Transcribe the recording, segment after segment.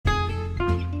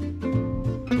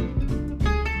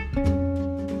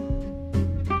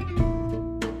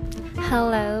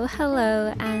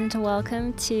Hello, and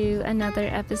welcome to another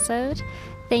episode.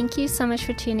 Thank you so much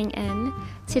for tuning in.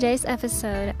 Today's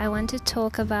episode, I want to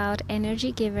talk about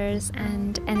energy givers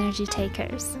and energy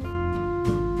takers.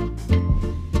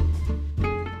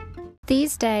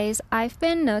 These days, I've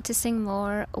been noticing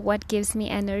more what gives me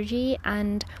energy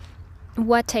and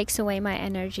what takes away my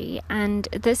energy, and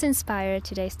this inspired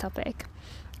today's topic.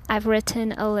 I've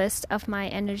written a list of my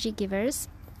energy givers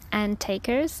and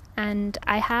takers, and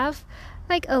I have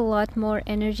a lot more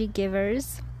energy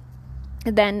givers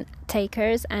than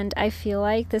takers, and I feel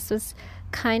like this was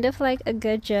kind of like a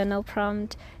good journal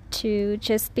prompt to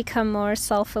just become more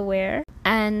self-aware.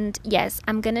 And yes,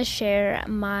 I'm gonna share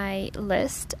my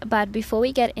list, but before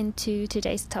we get into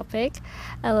today's topic,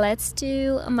 let's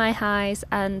do my highs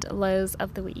and lows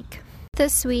of the week.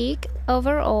 This week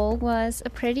overall was a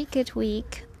pretty good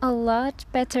week, a lot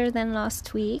better than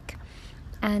last week,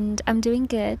 and I'm doing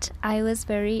good. I was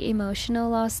very emotional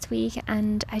last week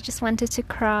and I just wanted to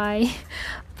cry,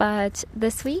 but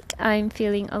this week I'm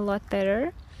feeling a lot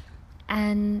better.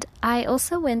 And I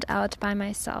also went out by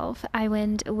myself. I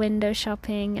went window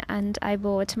shopping and I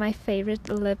bought my favorite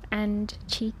lip and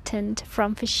cheek tint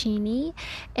from Foschini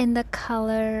in the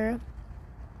color,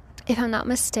 if I'm not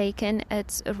mistaken,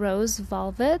 it's Rose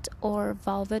Velvet or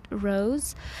Velvet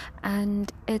Rose,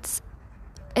 and it's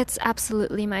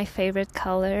absolutely my favorite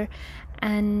color.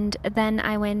 And then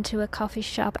I went to a coffee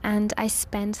shop and I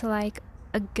spent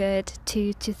a good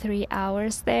 2 to 3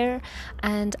 hours there,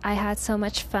 and I had so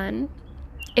much fun.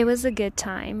 It was a good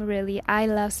time, really. I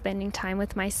love spending time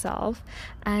with myself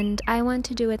and I want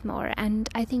to do it more, and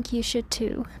I think you should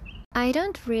too. I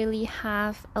don't really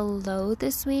have a low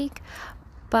this week,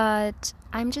 but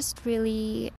I'm just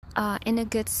really in a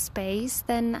good space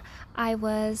than I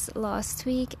was last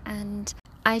week, and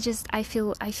I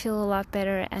feel a lot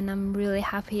better, and I'm really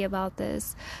happy about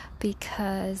this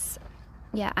because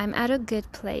I'm at a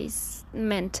good place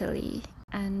mentally,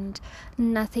 and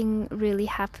nothing really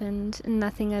happened,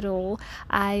 nothing at all.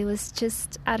 I was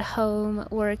just at home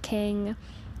working,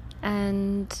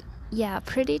 and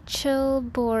pretty chill,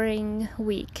 boring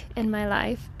week in my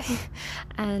life.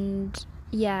 and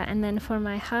then for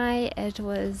my high, it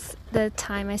was the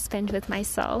time I spent with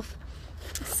myself.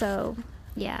 So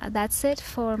that's it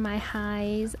for my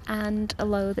highs and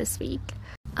low this week.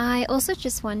 I also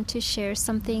just want to share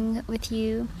something with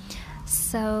you.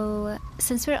 So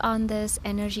since we're on this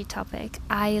energy topic,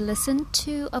 I listened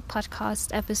to a podcast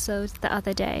episode the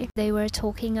other day. They were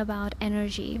talking about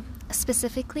energy,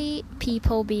 specifically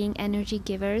people being energy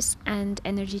givers and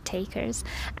energy takers,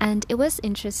 and it was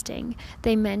interesting.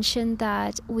 They mentioned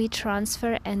that we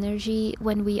transfer energy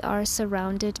when we are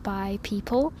surrounded by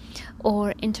people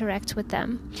or interact with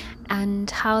them, and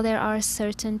how there are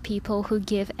certain people who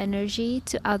give energy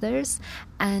to others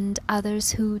and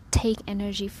others who take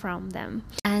energy from them.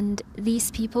 And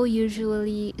these people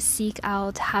usually seek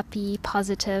out happy,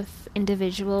 positive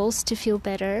individuals to feel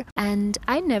better. And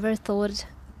I never thought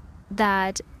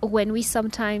that when we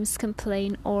sometimes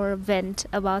complain or vent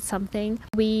about something,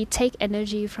 we take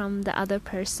energy from the other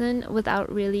person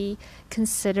without really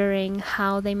considering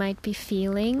how they might be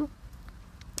feeling.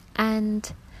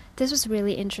 And this was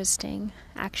really interesting,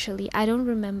 actually. I don't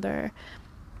remember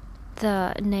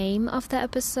the name of the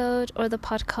episode or the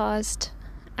podcast,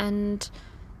 and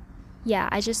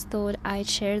I just thought I'd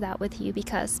share that with you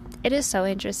because it is so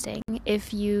interesting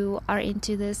if you are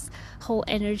into this whole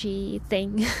energy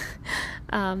thing.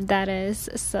 That is,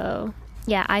 so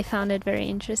I found it very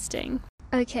interesting.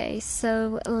 Okay,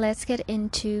 so let's get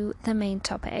into the main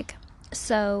topic.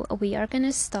 So we are going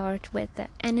to start with the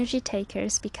energy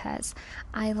takers because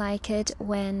I like it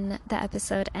when the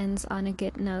episode ends on a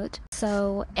good note.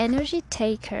 So energy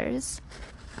takers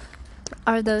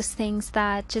are those things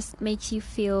that just make you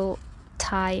feel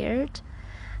tired,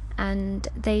 and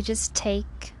they just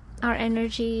take our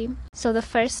energy. So the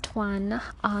first one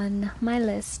on my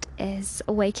list is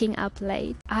waking up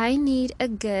late. I need a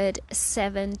good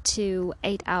 7 to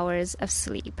 8 hours of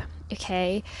sleep,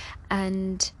 okay?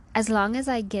 And as long as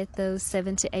I get those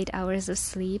 7 to 8 hours of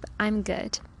sleep, I'm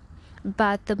good.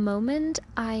 But the moment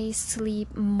I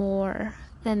sleep more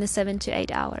than the 7 to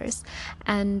 8 hours,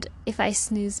 and if I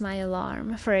snooze my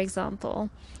alarm, for example,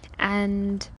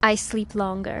 and I sleep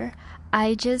longer,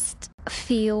 I just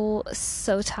feel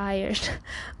so tired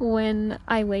when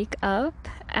I wake up,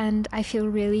 and I feel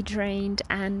really drained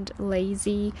and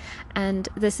lazy, and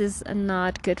this is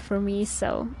not good for me.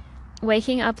 So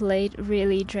waking up late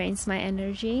really drains my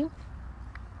energy.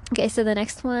 Okay, so the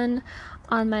next one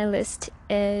on my list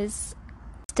is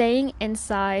staying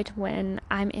inside when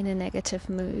I'm in a negative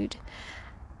mood.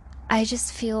 I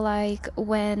just feel like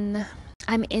when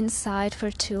I'm inside for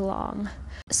too long.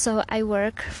 So I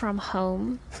work from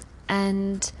home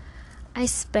and I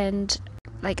spend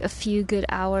like a few good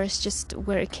hours just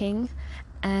working,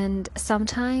 and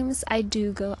sometimes I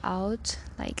do go out,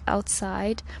 like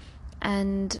outside,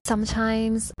 and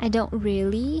sometimes I don't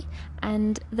really,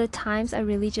 and the times I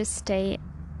really just stay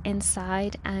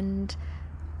inside and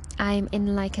I'm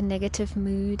in like a negative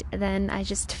mood, then I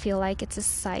just feel like it's a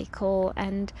cycle,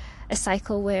 and a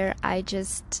cycle where I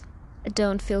just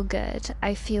don't feel good.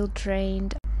 I feel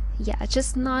drained. Yeah,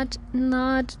 just not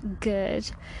good.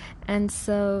 And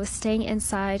so staying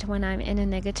inside when I'm in a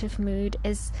negative mood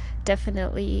is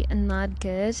definitely not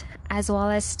good, as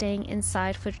well as staying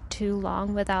inside for too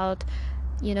long without,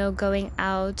 going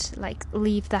out, like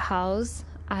leave the house.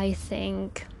 I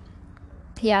think,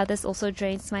 yeah, this also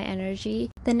drains my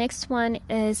energy. The next one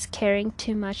is caring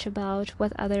too much about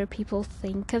what other people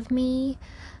think of me.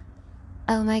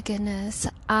 Oh my goodness,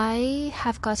 I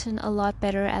have gotten a lot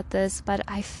better at this, but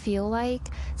I feel like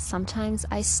sometimes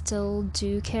I still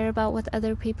do care about what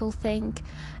other people think.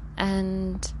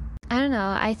 And I don't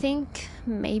know, I think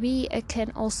maybe it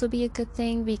can also be a good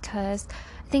thing, because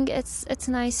I think it's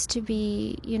nice to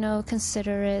be,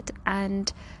 considerate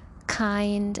and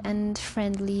kind and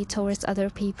friendly towards other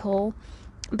people.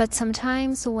 But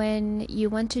sometimes when you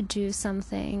want to do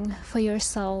something for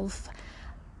yourself,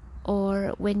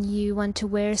 or when you want to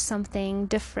wear something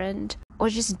different, or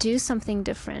just do something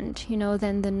different,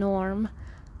 than the norm,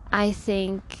 I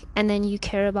think, and then you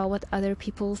care about what other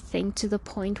people think to the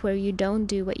point where you don't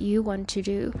do what you want to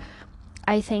do,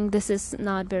 I think this is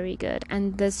not very good,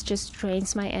 and this just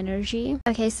drains my energy.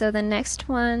 Okay, so the next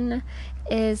one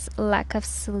is lack of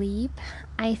sleep.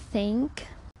 I think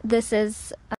this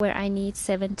is where I need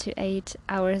 7 to 8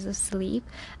 hours of sleep,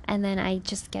 and then I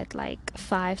just get like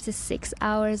 5 to 6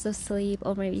 hours of sleep,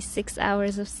 or maybe 6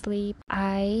 hours of sleep.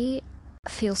 I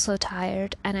feel so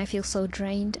tired, and I feel so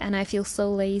drained, and I feel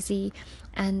so lazy,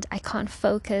 and I can't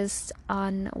focus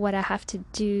on what I have to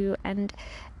do, and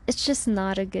it's just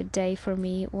not a good day for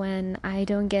me when I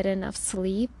don't get enough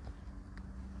sleep.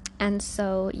 And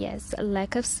so yes,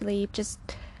 lack of sleep just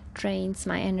drains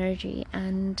my energy,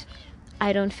 and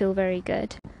I don't feel very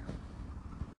good.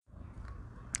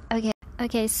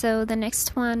 Okay, so the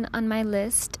next one on my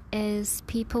list is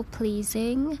people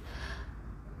pleasing.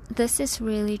 This is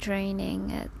really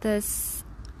draining. This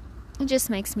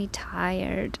just makes me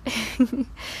tired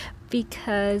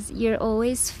because you're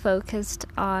always focused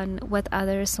on what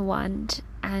others want,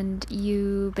 and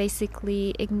you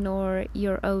basically ignore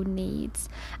your own needs,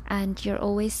 and you're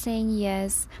always saying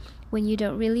yes when you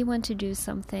don't really want to do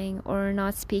something, or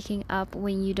not speaking up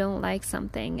when you don't like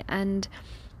something. And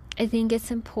I think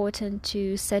it's important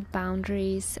to set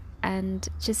boundaries and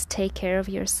just take care of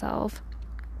yourself.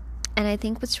 And I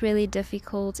think what's really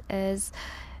difficult is,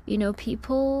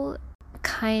 people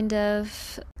kind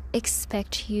of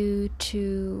expect you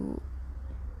to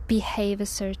behave a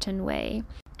certain way.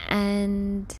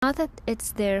 And not that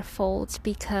it's their fault,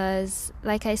 because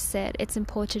like I said, it's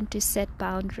important to set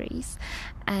boundaries.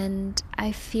 And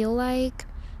I feel like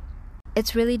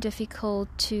it's really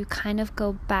difficult to kind of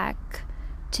go back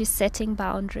to setting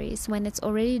boundaries when it's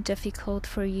already difficult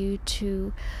for you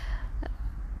to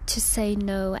say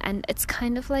no. And it's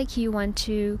kind of like you want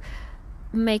to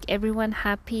make everyone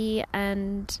happy,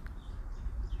 and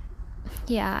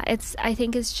yeah, I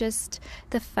think it's just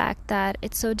the fact that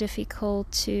it's so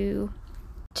difficult to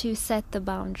set the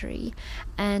boundary,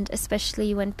 and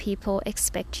especially when people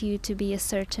expect you to be a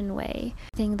certain way.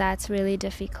 I think that's really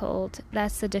difficult.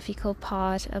 That's the difficult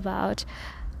part about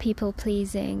people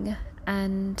pleasing,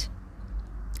 and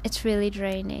it's really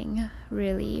draining,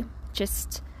 really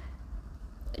just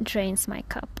drains my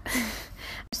cup.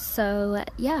 So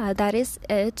yeah, that is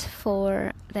it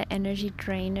for the energy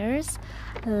drainers.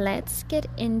 Let's get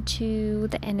into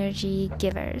the energy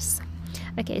givers.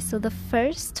 Okay, so the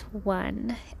first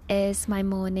one is my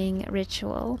morning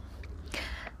ritual,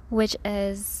 which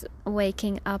is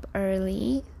waking up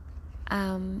early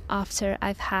after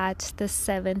I've had the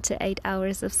 7 to 8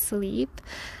 hours of sleep,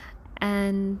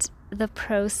 and the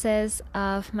process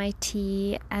of my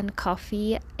tea and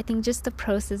coffee. I think just the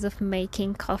process of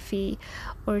making coffee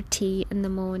or tea in the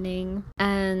morning,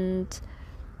 and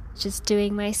just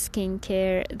doing my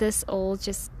skincare, this all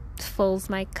just fills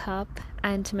my cup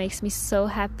and makes me so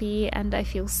happy, and I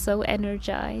feel so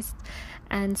energized.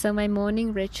 And so my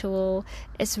morning ritual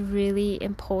is really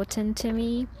important to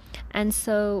me. And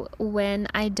so when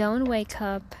I don't wake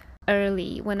up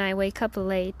early, when I wake up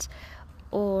late,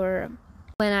 or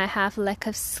when I have lack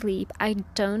of sleep, I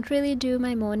don't really do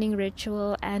my morning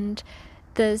ritual, and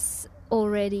this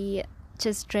already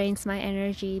just drains my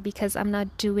energy because I'm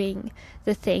not doing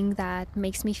the thing that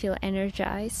makes me feel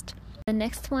energized. The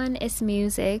next one is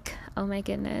music. Oh my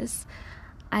goodness.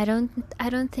 I don't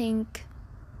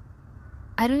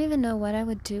even know what I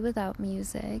would do without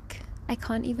music. I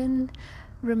can't even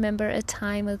remember a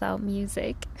time without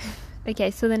music.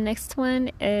 Okay, so the next one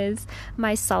is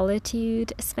my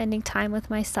solitude, spending time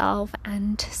with myself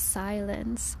and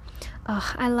silence.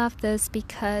 Oh, I love this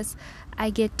because I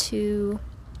get to,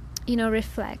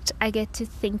 reflect. I get to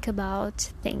think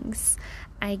about things.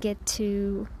 I get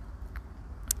to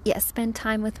spend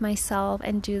time with myself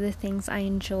and do the things I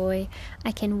enjoy.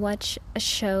 I can watch a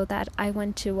show that I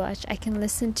want to watch. I can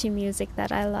listen to music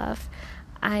that I love.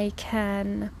 I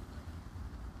can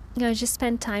just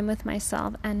spend time with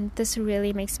myself, and this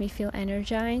really makes me feel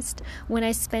energized. When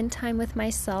I spend time with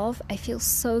myself, I feel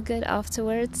so good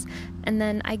afterwards, and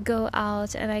then I go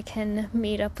out and I can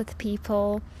meet up with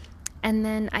people, and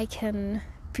then I can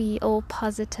be all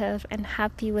positive and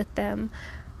happy with them.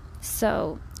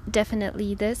 So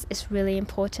definitely this is really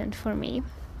important for me.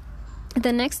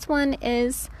 The next one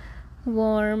is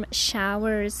warm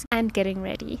showers and getting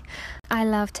ready. I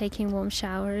love taking warm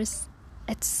showers.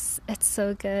 It's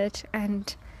so good,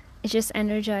 and it just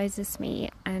energizes me.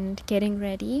 And getting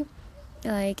ready,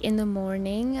 like in the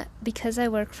morning, because I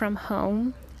work from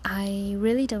home, I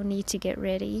really don't need to get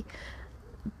ready,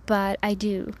 but I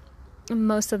do.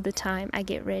 Most of the time I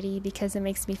get ready because it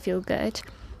makes me feel good,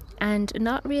 and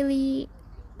not really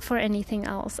for anything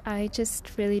else. I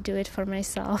just really do it for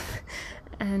myself.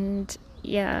 And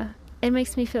it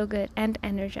makes me feel good and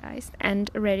energized and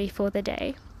ready for the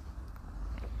day.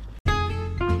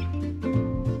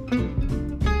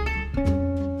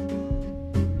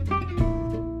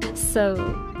 So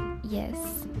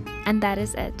yes, and that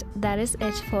is it. That is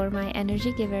it for my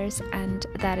energy givers, and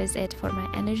that is it for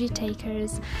my energy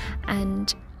takers.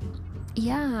 And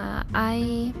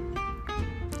I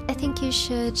think you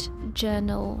should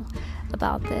journal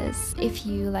about this if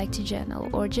you like to journal,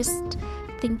 or just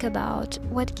think about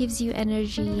what gives you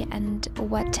energy and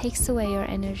what takes away your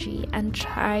energy, and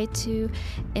try to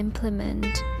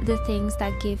implement the things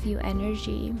that give you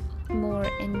energy more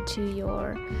into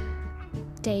your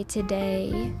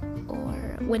day-to-day, or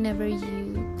whenever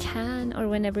you can, or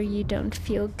whenever you don't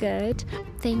feel good.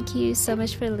 Thank you so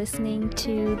much for listening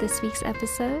to this week's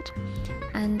episode,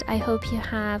 and I hope you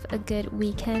have a good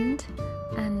weekend,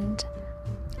 and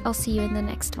I'll see you in the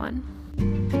next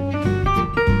one.